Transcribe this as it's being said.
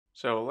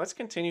So let's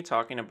continue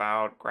talking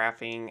about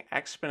graphing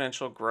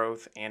exponential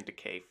growth and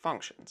decay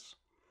functions.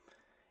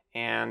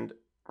 And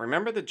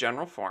remember the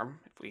general form,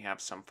 if we have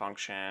some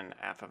function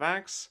f of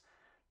x,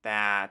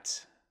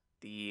 that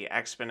the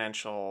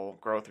exponential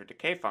growth or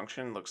decay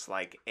function looks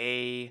like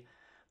a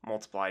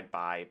multiplied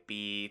by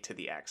b to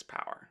the x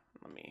power.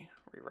 Let me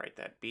rewrite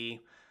that b.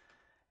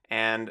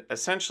 And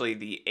essentially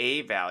the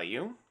a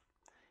value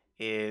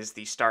is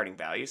the starting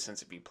value,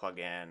 since if you plug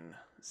in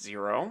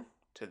 0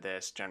 to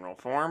this general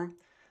form,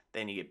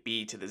 then you get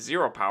b to the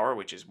 0 power,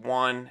 which is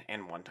 1,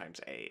 and 1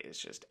 times a is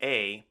just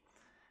a.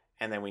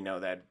 And then we know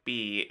that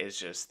b is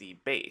just the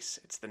base.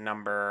 It's the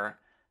number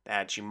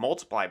that you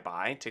multiply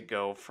by to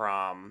go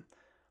from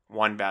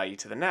one value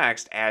to the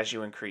next as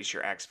you increase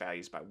your x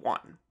values by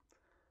 1.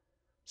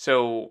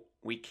 So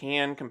we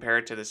can compare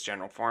it to this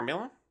general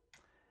formula,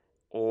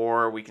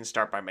 or we can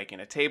start by making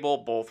a table.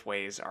 Both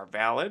ways are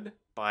valid,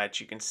 but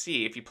you can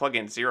see if you plug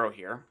in 0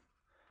 here,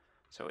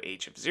 so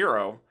h of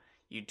 0,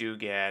 you do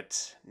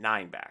get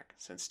 9 back,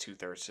 since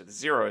 2/3 to the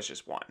 0 is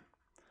just 1.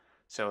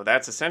 So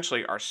that's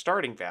essentially our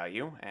starting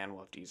value, and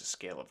we'll have to use a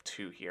scale of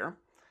 2 here.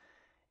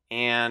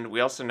 And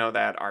we also know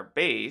that our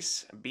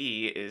base,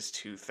 b, is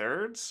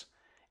 2/3.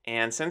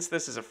 And since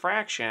this is a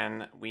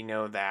fraction, we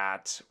know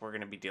that we're going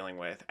to be dealing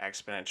with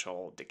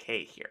exponential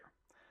decay here.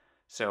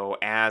 So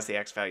as the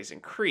x values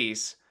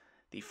increase,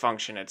 the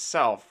function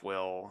itself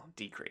will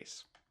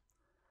decrease.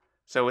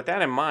 So with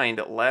that in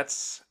mind,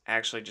 let's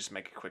actually just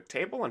make a quick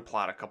table and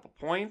plot a couple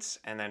points,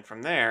 and then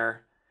from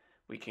there,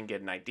 we can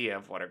get an idea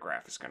of what our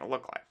graph is going to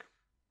look like.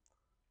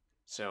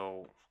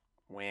 So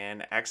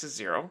when x is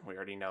 0, we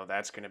already know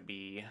that's going to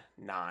be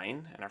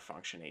 9 in our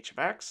function h of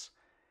x.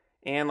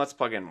 And let's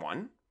plug in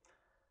 1.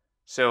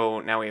 So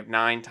now we have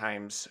 9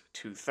 times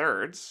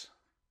 2/3,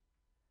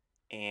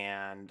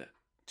 and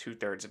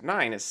 2/3 of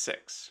 9 is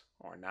 6,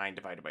 or 9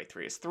 divided by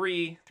 3 is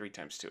 3, 3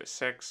 times 2 is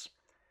 6.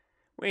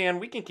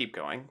 And we can keep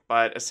going,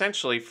 but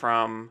essentially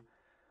from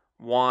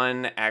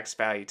one x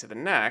value to the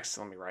next,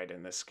 let me write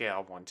in this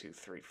scale, 1, 2,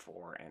 3,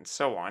 4, and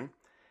so on.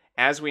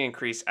 As we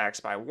increase x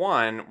by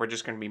 1, we're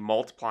just going to be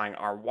multiplying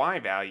our y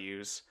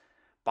values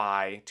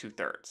by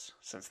 2/3,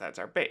 since that's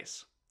our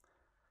base.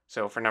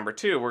 So for number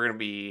 2, we're going to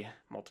be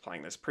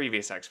multiplying this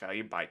previous x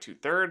value by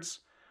 2/3,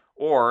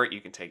 or you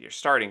can take your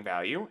starting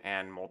value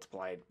and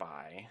multiply it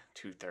by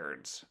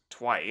 2/3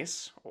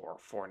 twice, or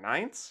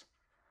 4/9.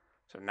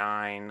 So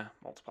 9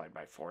 multiplied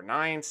by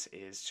 4/9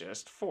 is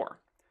just 4.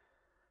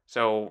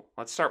 So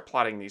let's start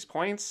plotting these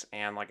points,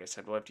 and like I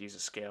said, we'll have to use a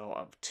scale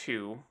of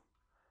 2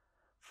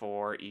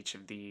 for each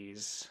of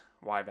these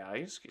y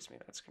values.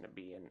 That's going to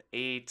be an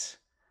 8,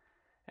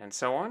 and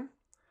so on.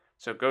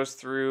 So it goes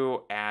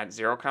through at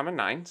 0,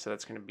 9, so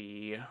that's going to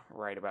be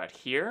right about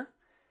here.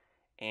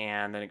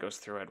 And then it goes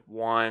through at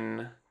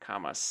 1,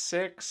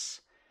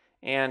 6,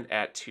 and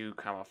at 2,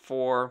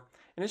 4.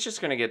 And it's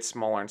just going to get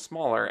smaller and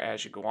smaller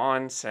as you go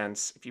on,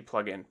 since if you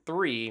plug in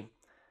 3,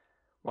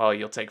 well,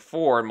 you'll take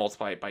 4 and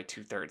multiply it by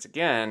 2/3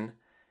 again,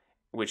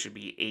 which would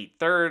be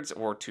 8/3,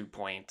 or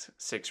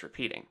 2.6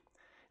 repeating.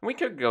 And we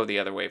could go the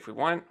other way if we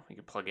want. We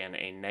could plug in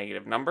a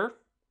negative number.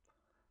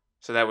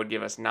 So that would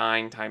give us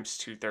 9 times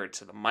 2/3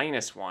 to the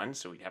 -1,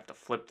 so we'd have to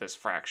flip this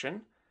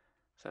fraction.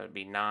 So that would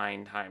be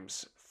 9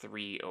 times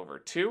 3 over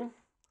 2,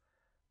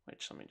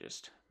 which let me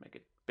just make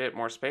a bit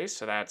more space.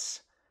 So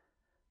that's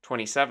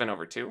 27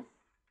 over 2.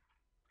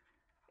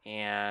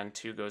 And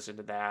 2 goes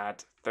into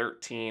that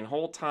 13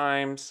 whole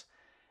times.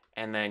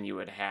 And then you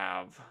would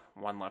have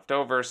 1 left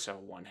over, so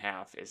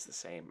 1/2 is the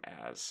same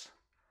as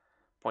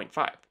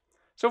 0.5.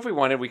 So if we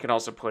wanted, we can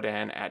also put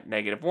in at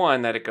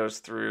 -1 that it goes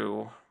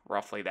through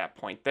roughly that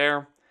point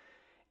there.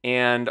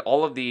 And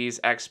all of these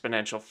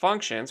exponential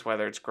functions,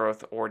 whether it's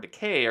growth or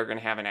decay, are going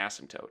to have an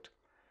asymptote.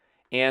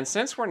 And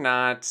since we're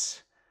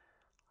not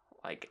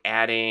like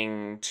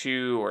adding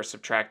 2 or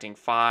subtracting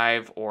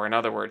 5, or in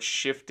other words,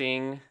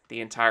 shifting the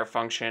entire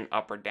function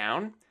up or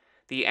down,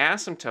 the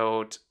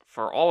asymptote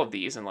for all of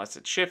these, unless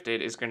it's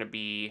shifted, is going to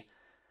be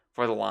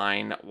for the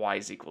line y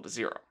is equal to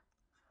 0.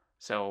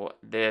 So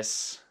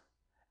this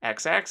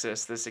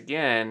x-axis, this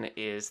again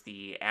is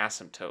the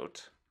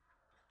asymptote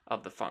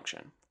of the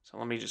function. So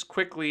let me just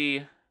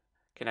quickly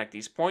connect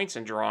these points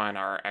and draw in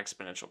our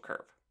exponential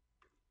curve.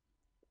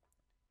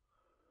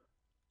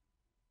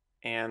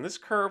 And this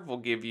curve will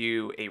give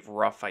you a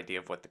rough idea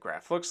of what the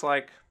graph looks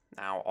like.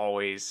 Now,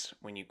 always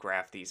when you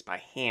graph these by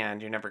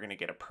hand, you're never going to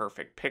get a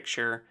perfect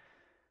picture,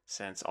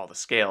 since all the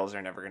scales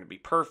are never going to be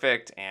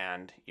perfect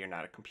and you're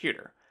not a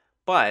computer.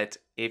 But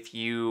if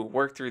you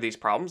work through these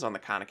problems on the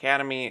Khan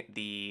Academy,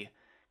 the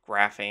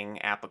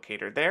graphing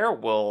applicator there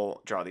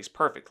will draw these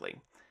perfectly.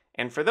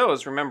 And for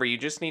those, remember, you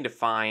just need to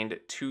find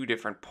 2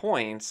 different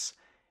points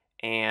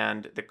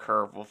and the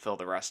curve will fill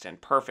the rest in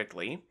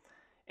perfectly.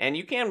 And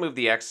you can move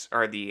the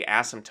the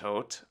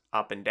asymptote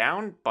up and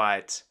down,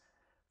 but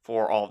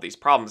for all of these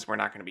problems, we're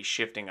not going to be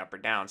shifting up or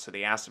down. So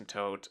the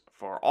asymptote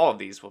for all of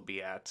these will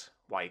be at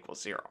y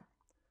equals 0.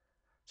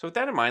 So with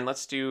that in mind,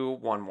 let's do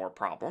one more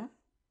problem.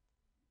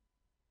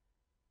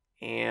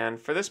 And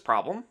for this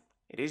problem,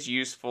 it is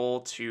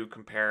useful to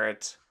compare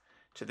it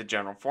to the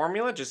general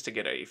formula just to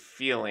get a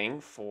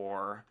feeling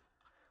for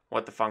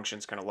what the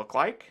function's going to look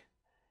like.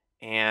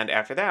 And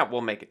after that,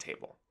 we'll make a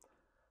table.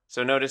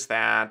 So notice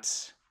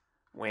that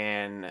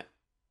when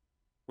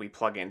we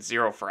plug in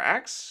 0 for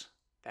x,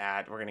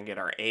 that we're going to get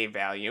our a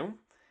value.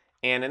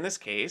 And in this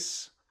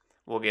case,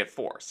 we'll get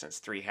 4, since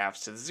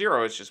 3/2 to the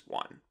 0 is just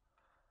 1.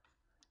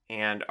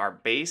 And our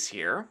base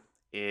here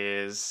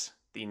is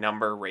the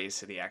number raised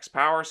to the x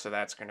power, so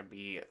that's going to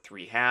be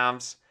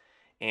 3/2.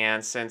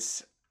 And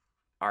since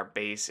our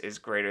base is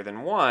greater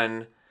than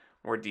 1,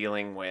 we're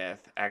dealing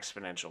with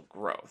exponential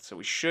growth. So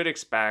we should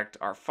expect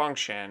our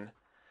function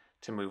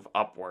to move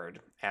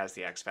upward as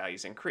the x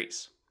values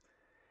increase.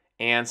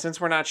 And since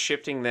we're not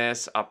shifting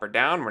this up or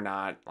down, we're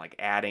not like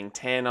adding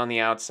 10 on the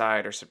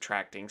outside or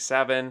subtracting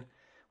 7,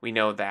 we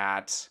know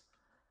that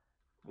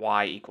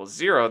y equals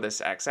 0,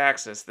 this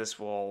x-axis, this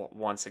will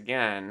once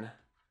again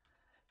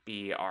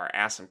be our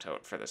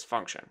asymptote for this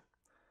function.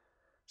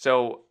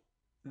 So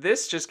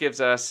this just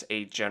gives us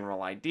a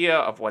general idea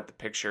of what the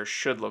picture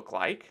should look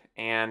like.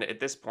 And at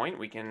this point,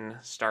 we can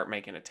start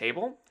making a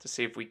table to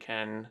see if we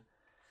can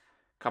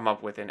come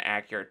up with an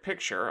accurate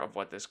picture of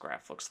what this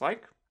graph looks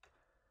like.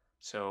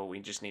 So we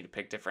just need to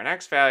pick different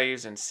x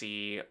values and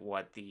see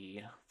what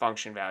the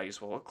function values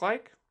will look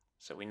like.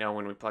 So we know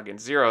when we plug in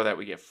 0 that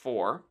we get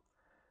 4.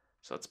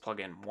 So let's plug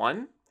in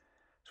 1.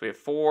 So we have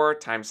 4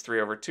 times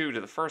 3 over 2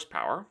 to the first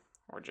power,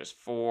 or just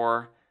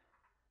 4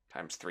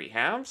 times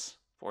 3/2.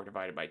 4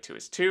 divided by 2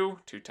 is 2.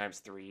 2 times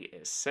 3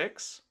 is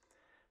 6.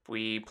 If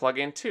we plug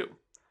in 2,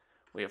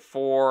 we have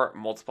 4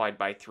 multiplied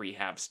by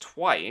 3/2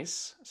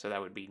 twice, so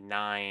that would be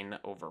 9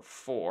 over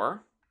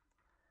 4.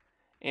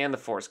 And the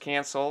 4's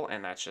cancel,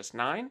 and that's just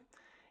 9.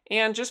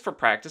 And just for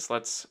practice,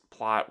 let's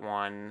plot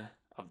one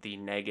of the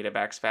negative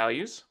x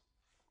values.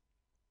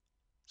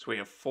 So we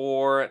have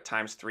 4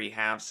 times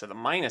 3/2 to the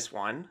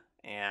 -1,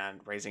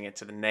 and raising it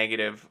to the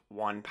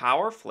 -1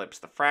 power flips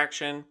the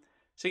fraction.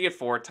 So you get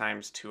 4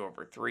 times 2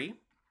 over 3.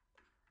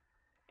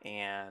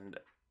 And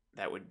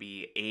that would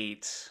be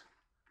 8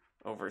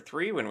 over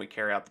 3 when we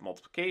carry out the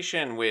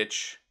multiplication,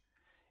 which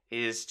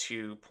is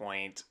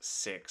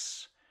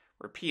 2.6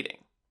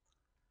 repeating.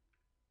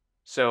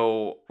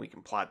 So we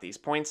can plot these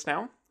points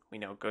now. We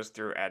know it goes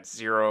through at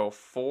 0,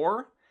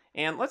 4.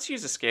 And let's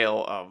use a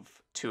scale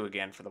of 2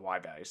 again for the y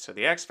values. So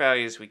the x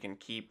values, we can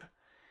keep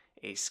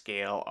a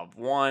scale of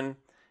 1.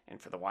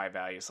 And for the y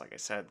values, like I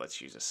said,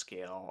 let's use a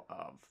scale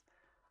of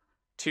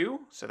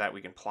 2 so that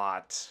we can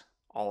plot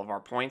all of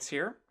our points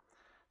here.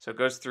 So it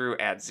goes through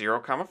at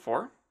 0,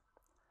 4.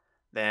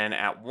 Then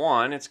at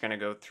 1, it's going to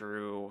go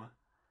through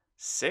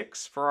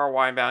 6 for our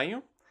y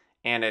value.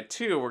 And at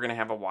 2, we're going to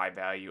have a y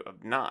value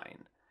of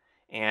 9.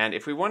 And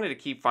if we wanted to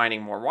keep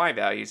finding more y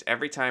values,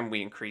 every time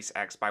we increase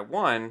x by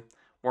 1,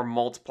 we're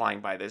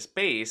multiplying by this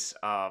base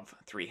of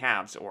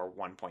 3/2 or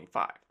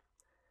 1.5.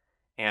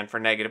 And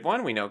for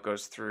 -1, we know it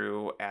goes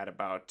through at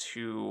about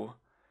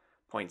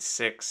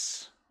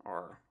 2.6,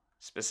 or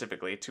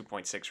specifically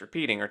 2.6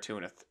 repeating, or 2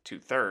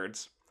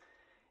 2/3.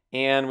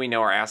 And we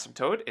know our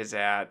asymptote is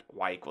at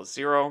y equals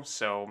 0,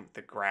 so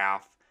the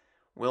graph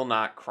will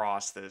not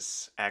cross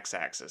this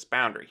x-axis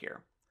boundary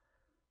here.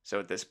 So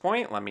at this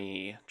point, let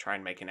me try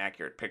and make an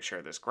accurate picture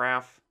of this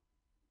graph.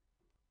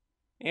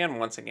 And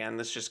once again,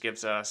 this just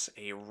gives us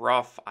a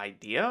rough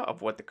idea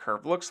of what the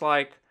curve looks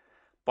like,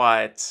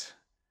 but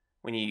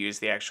when you use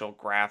the actual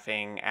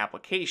graphing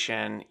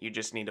application, you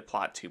just need to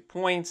plot 2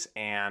 points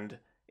and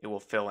it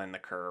will fill in the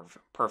curve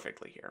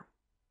perfectly here.